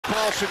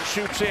Carlson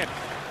shoots in.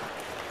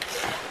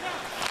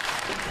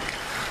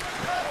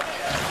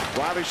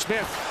 Wiley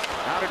Smith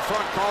out in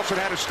front. Carlson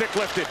had his stick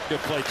lifted. Good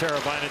play,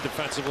 Teravainen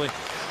defensively.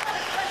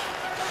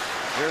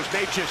 Here's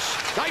Necas.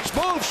 Nice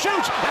move,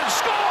 shoots, and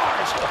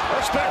scores!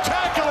 A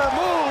spectacular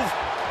move!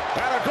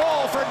 And a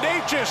goal for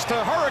Necas.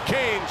 The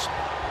Hurricanes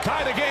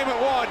tie the game at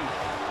 1.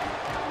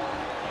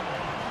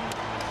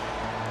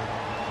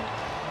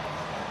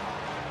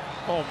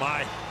 Oh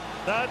my,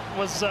 that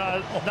was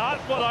not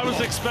what I was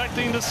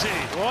expecting to see.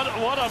 What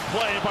a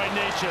play by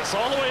Necas,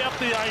 all the way up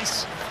the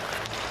ice,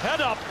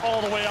 head up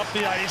all the way up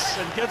the ice,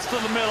 and gets to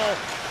the middle.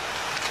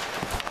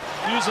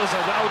 Uses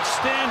an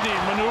outstanding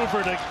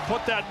maneuver to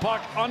put that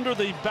puck under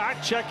the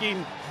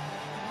back-checking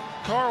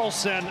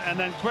Carlson, and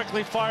then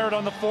quickly fired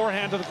on the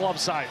forehand to the glove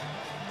side.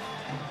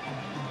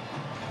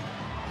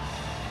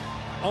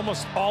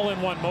 Almost all in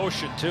one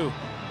motion too.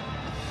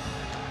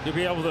 You'll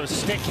be able to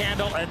stick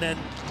handle, and then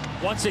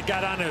once it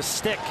got on his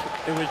stick,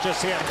 it was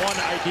just he had one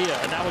idea,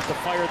 and that was to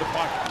fire the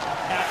puck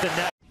at the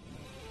net.